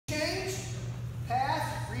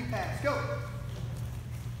go. No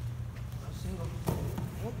single.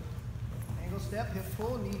 Whoop. Angle step, hip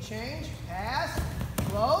pull, knee change, pass,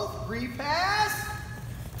 flow, repass.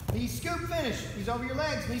 Knee scoop finish. He's over your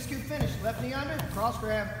legs. Knee scoop finish. Left knee under. Cross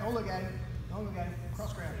grab. Don't look at him. Don't look at him.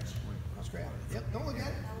 Cross grab. Cross grab. Yep. Don't look at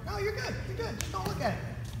it. No, you're good. You're good. Just don't look at it.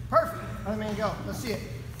 Perfect. Other man go. Let's see it.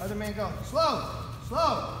 Other man go. Slow.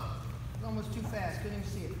 Slow. It's almost too fast. Couldn't even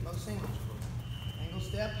see it. Low single. Angle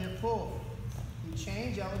step. Hip pull. You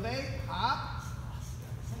change. Elevate. Hop.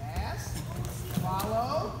 Pass.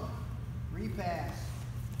 Follow. Repass.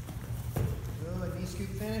 Good. Knee scoop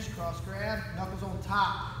finish. Cross grab. Knuckles on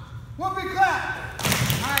top. Whoopee clap!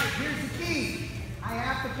 Alright, here's the key. I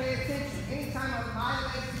have to pay attention. Anytime my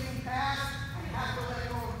leg's being passed, I have to let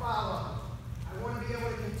go and follow. I want to be able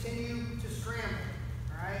to continue to scramble.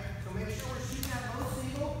 Alright? So make sure we're shooting that low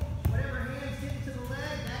single. Whatever hands get to the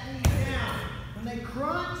leg, that knee's down. When they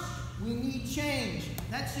crunch, we need change.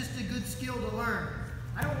 That's just a good skill to learn.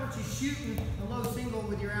 I don't want you shooting a low single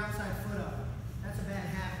with your outside foot up. That's a bad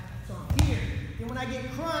habit. So I'm here. Then when I get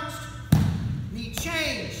crunched, knee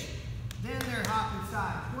change. Then they're hopping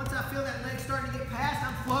sides. Once I feel that leg starting to get past,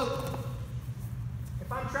 I'm floating.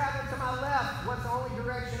 If I'm traveling to my left, what's the only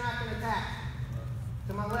direction I can attack?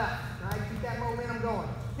 To my left, right? Keep that momentum going.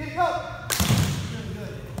 Get it, go!